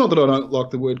 Well, it's not that I don't like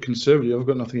the word conservative. I've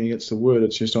got nothing against the word.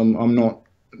 It's just I'm not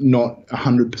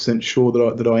 100% sure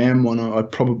that I am one. I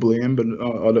probably am, but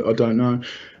I don't know.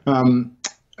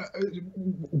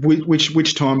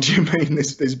 Which time do you mean?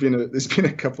 There's been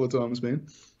a couple of times, man.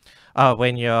 Oh,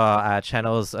 when your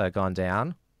channel's gone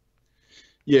down?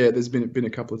 Yeah, there's been a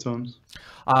couple of times.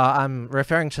 I'm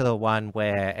referring to the one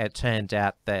where it turned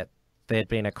out that there'd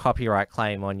been a copyright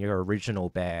claim on your original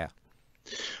bear.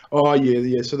 Oh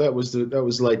yeah. So that was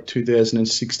late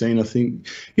 2016, I think.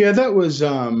 Yeah, that was.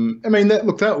 I mean,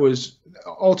 that was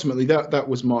ultimately that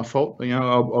was my fault.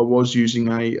 I was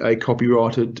using a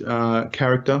copyrighted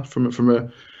character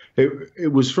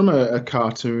it was from a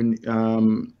cartoon,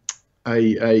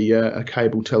 a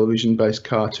cable television based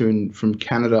cartoon from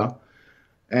Canada,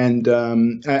 and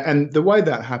the way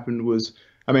that happened was,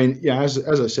 I mean, yeah, as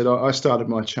I said, I started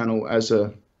my channel as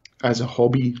a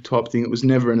hobby type thing. It was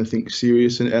never anything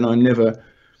serious, and I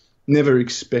never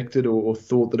expected or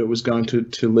thought that it was going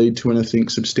to lead to anything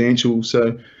substantial.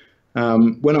 So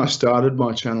when I started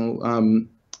my channel,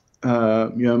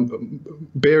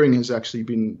 Bearing has actually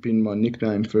been my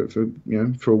nickname for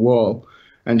a while,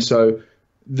 and so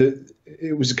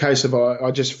it was a case of I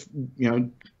just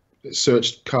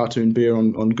searched cartoon bear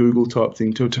on Google type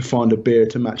thing to find a bear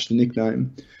to match the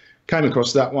nickname. Came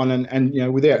across that one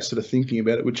and without sort of thinking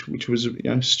about it, which was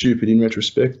stupid in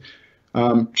retrospect,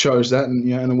 chose that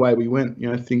and away we went.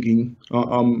 Thinking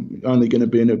I'm only going to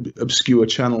be an obscure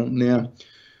channel. Now,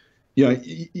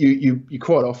 you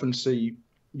quite often see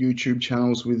YouTube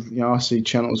channels with I see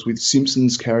channels with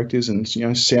Simpsons characters and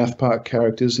South Park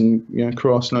characters and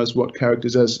Christ knows what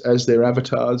characters as their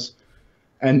avatars,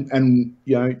 and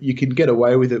you can get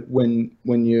away with it when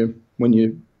you're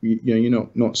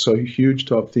not so huge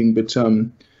type thing, but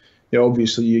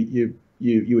obviously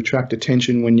you attract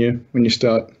attention when you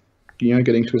start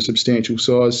getting to a substantial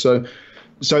size. So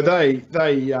they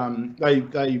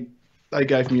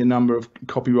gave me a number of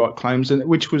copyright claims, and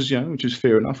which was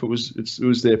fair enough. It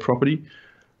was their property,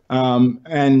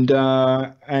 and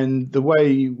the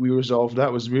way we resolved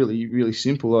that was really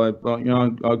simple. I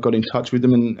got in touch with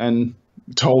them and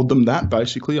told them that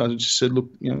basically. I just said, look,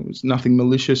 it was nothing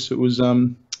malicious. It was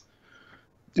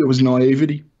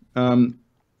naivety.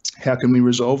 How can we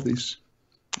resolve this?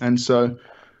 And so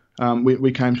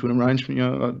we came to an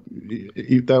arrangement.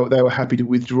 They were happy to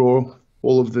withdraw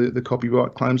all of the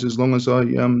copyright claims as long as I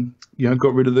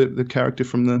got rid of the character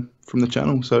from the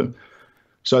channel. So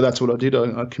that's what I did.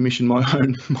 I commissioned my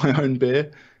own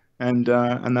bear, and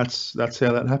that's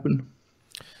how that happened.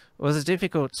 Was it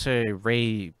difficult to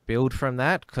rebuild from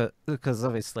that? Because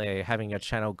obviously having your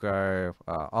channel go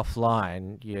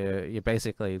offline, you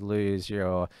basically lose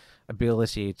your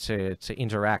ability to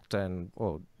interact and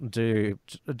or do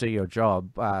your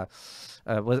job.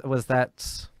 Was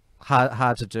that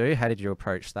hard to do? How did you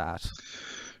approach that?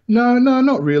 No, no,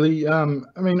 not really. I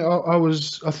mean,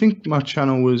 I think my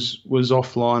channel was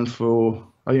offline for,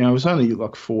 it was only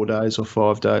like 4 days or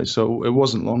 5 days, so it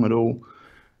wasn't long at all.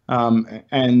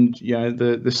 And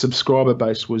the subscriber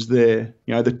base was there.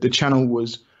 The channel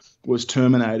was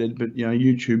terminated, but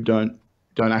YouTube don't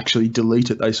actually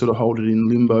delete it. They sort of hold it in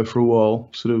limbo for a while,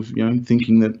 sort of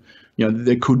thinking that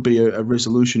there could be a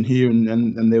resolution here,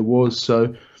 and there was.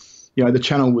 So the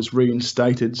channel was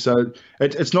reinstated. So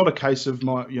it's not a case of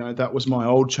that was my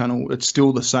old channel. It's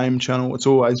still the same channel. It's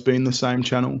always been the same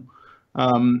channel.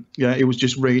 It was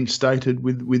just reinstated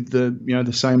with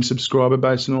the same subscriber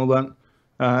base and all that.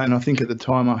 And I think at the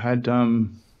time I had,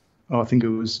 I think it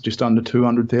was just under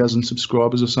 200,000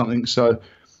 subscribers or something. So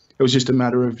it was just a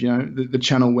matter of, the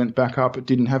channel went back up. It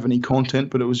didn't have any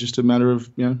content, but it was just a matter of,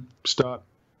 start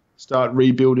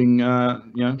rebuilding,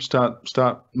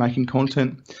 start making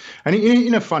content. And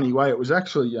in a funny way, it was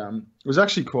actually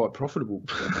quite profitable,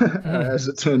 as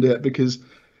it turned out, because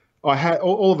I had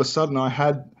all of a sudden I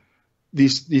had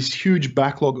this huge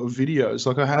backlog of videos.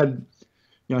 Like I had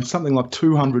something like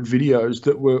 200 videos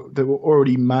that were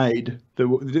already made. They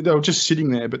were just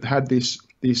sitting there, but had this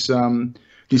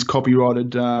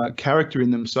copyrighted character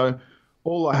in them. So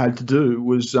all I had to do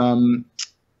was to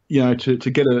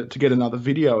get another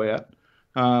video out.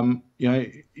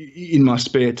 In my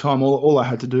spare time, all I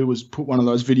had to do was put one of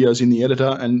those videos in the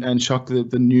editor and chuck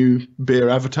the new bear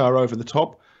avatar over the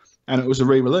top, and it was a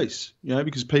re-release.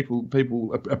 Because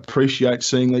people appreciate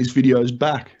seeing these videos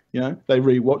back. They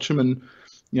re-watch them and.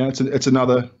 It's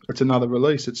another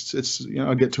release. It's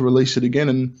I get to release it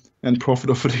again and profit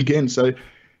off it again. So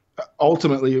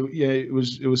ultimately, it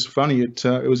was funny. It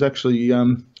was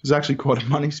actually quite a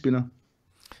money spinner.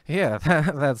 Yeah,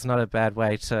 that's not a bad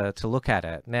way to look at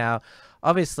it. Now,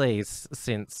 obviously,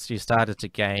 since you started to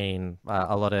gain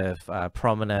a lot of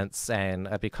prominence, and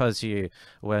because you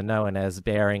were known as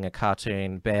bearing a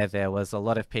cartoon bear, there was a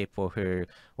lot of people who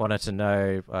wanted to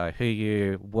know who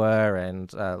you were,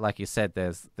 and like you said,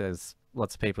 there's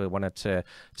lots of people who wanted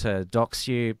to dox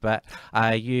you, but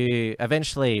you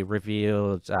eventually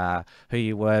revealed who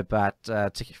you were, but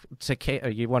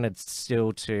you wanted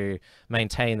still to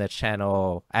maintain the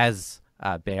channel as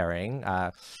Bearing.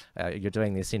 You're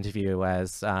doing this interview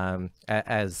as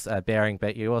Bearing,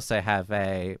 but you also have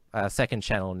a second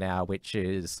channel now, which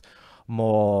is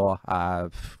more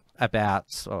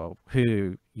about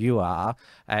who you are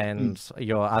and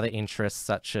your other interests,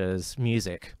 such as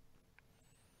music.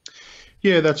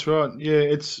 Yeah, that's right. Yeah,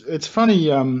 it's funny.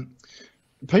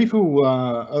 People,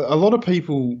 a lot of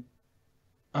people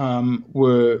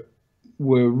were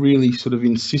really sort of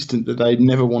insistent that they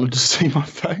never wanted to see my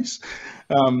face.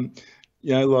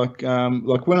 Like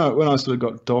when I sort of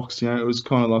got doxed, it was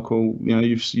kind of like, well,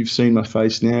 you've seen my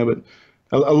face now, but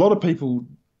a lot of people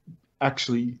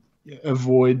actually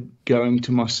avoid going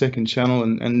to my second channel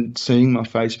and seeing my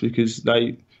face because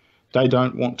they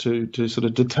don't want to sort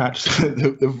of detach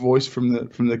the voice from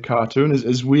the cartoon.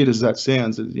 As weird as that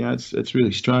sounds, it's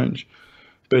really strange.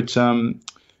 But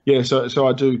yeah, so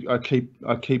I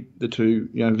keep the two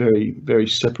very very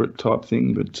separate type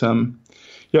thing. But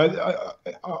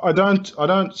I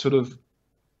don't sort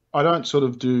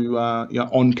of do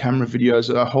on camera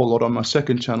videos a whole lot on my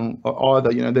second channel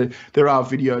either. There are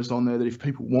videos on there that if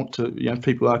people want to, if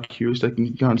people are curious, they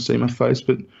can go and see my face.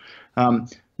 But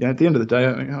at the end of the day,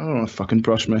 I don't want to fucking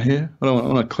brush my hair. I don't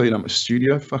want to clean up my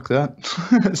studio. Fuck that.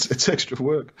 It's extra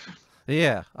work.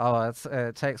 Yeah. Oh,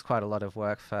 it takes quite a lot of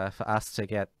work for us to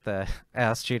get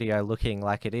our studio looking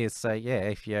like it is. So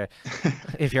yeah, if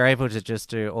you're able to just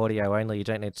do audio only, you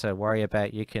don't need to worry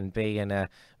about. You can be in a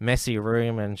messy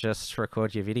room and just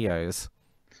record your videos.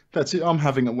 That's it. I'm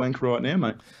having a wank right now,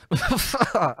 mate.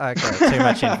 Okay, too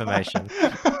much information.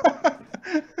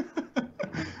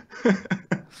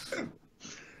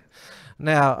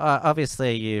 Now,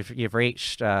 obviously, you've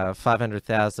reached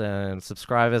 500,000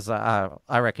 subscribers. I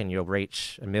reckon you'll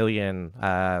reach 1 million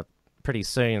pretty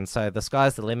soon. So the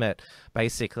sky's the limit,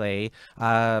 basically.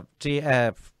 Do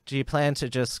you plan to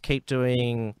just keep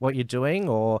doing what you're doing,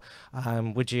 or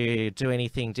would you do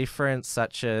anything different,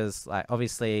 such as, like,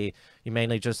 obviously you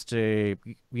mainly just do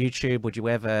YouTube? Would you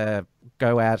ever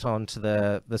go out onto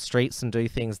the streets and do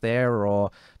things there, or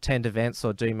attend events,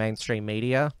 or do mainstream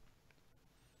media?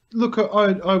 Look,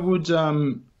 I would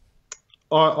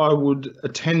I would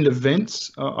attend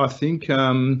events. I think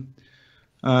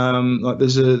Like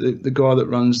there's the guy that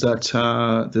runs that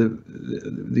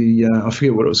the I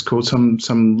forget what it was called,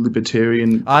 some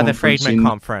libertarian the Friedman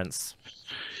Conference.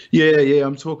 Yeah,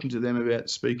 I'm talking to them about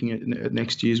speaking at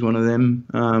next year's one of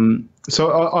them.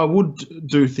 So I would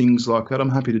do things like that. I'm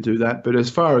happy to do that. But as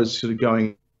far as sort of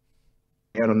going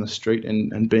out on the street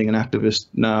and being an activist,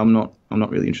 no, I'm not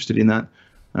really interested in that.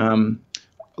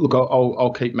 Look,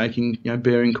 I'll keep making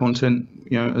bearing content,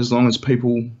 as long as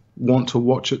people want to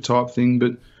watch it, type thing.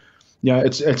 But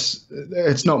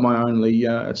it's not my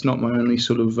only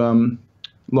sort of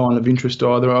line of interest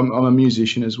either. I'm a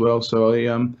musician as well, so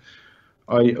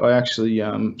I actually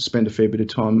spend a fair bit of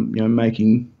time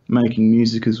making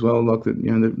music as well, like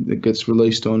that gets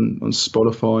released on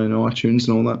Spotify and iTunes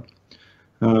and all that.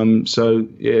 So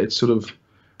yeah, it's sort of,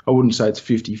 I wouldn't say it's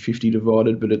 50-50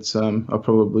 divided, but it's I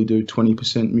probably do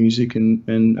 20% music and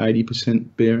 80%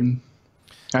 bearing,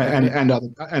 and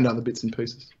other bits and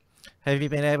pieces. Have you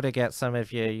been able to get some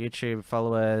of your YouTube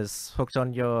followers hooked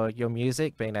on your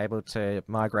music, being able to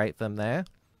migrate them there?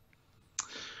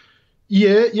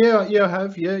 Yeah, I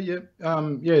have.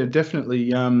 Yeah,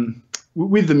 definitely.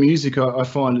 With the music, I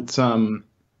find it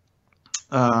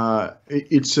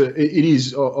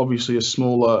is obviously a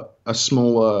smaller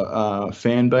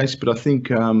fan base, but I think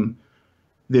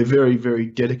they're very, very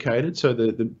dedicated. So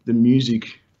the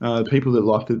music, people that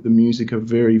like the music are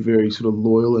very, very sort of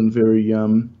loyal and very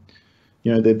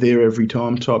they're there every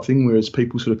time type thing. Whereas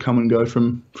people sort of come and go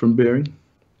from Bearing.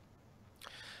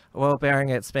 Well, Bearing,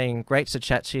 it's been great to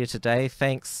chat to you today.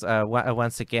 Thanks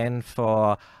once again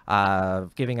for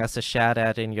giving us a shout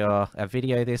out in your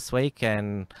video this week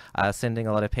and sending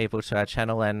a lot of people to our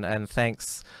channel. And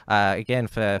thanks again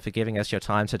for giving us your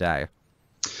time today.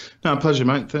 No, pleasure,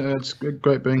 mate. It's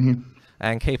great being here.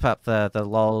 And keep up the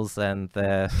lols and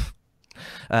the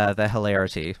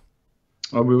hilarity.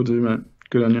 I will do, mate.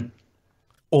 Good on you.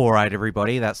 Alright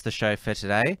everybody, that's the show for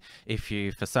today. If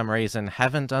you for some reason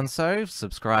haven't done so,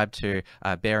 subscribe to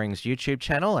Bearing's YouTube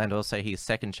channel and also his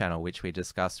second channel, which we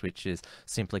discussed, which is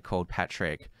simply called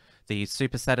Patrick. The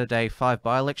Super Saturday 5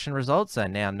 by-election results are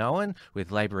now known,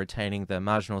 with Labor retaining the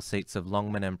marginal seats of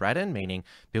Longman and Braddon, meaning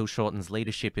Bill Shorten's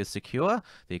leadership is secure.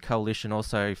 The coalition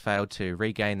also failed to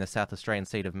regain the South Australian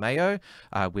seat of Mayo,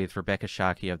 with Rebecca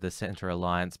Sharkey of the Centre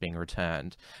Alliance being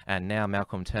returned. And now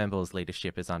Malcolm Turnbull's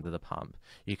leadership is under the pump.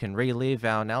 You can relive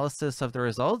our analysis of the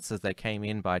results as they came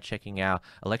in by checking our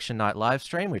election night live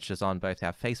stream, which is on both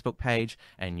our Facebook page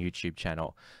and YouTube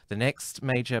channel. The next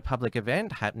major public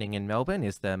event happening in Melbourne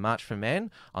is the March for Men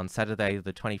on Saturday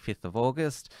the 25th of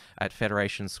August at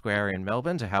Federation Square in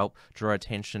Melbourne to help draw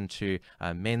attention to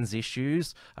men's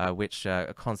issues, which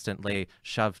are constantly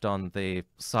shoved on the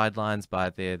sidelines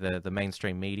by the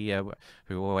mainstream media,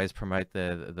 who always promote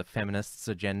the feminists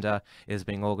agenda. Is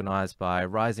being organised by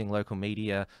rising local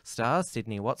media star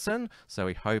Sydney Watson, so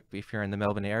we hope if you're in the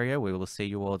Melbourne area we will see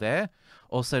you all there.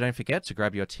 Also, don't forget to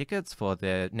grab your tickets for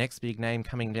the next big name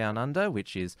coming down under,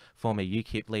 which is former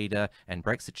UKIP leader and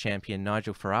Brexit champion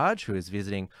Nigel Farage, who is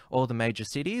visiting all the major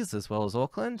cities as well as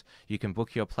Auckland. You can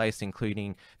book your place,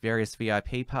 including various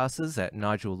VIP passes, at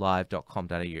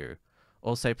nigellive.com.au.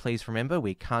 Also, please remember,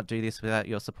 we can't do this without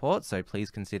your support, so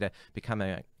please consider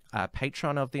becoming a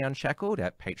patron of The Unshackled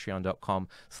at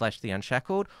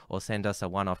patreon.com/TheUnshackled, or send us a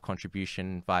one-off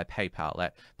contribution via PayPal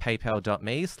at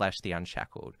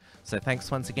paypal.me/TheUnshackled. So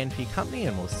thanks once again for your company,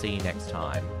 and we'll see you next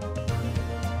time.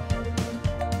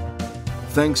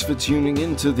 Thanks for tuning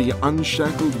in to The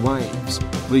Unshackled Waves.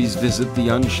 Please visit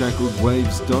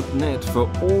theunshackledwaves.net for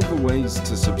all the ways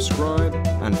to subscribe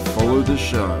and follow the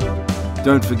show.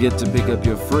 Don't forget to pick up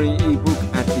your free ebook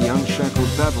at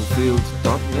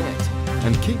theunshackledbattlefield.net.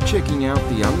 And keep checking out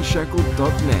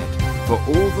theunshackled.net for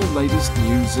all the latest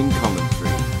news and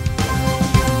commentary.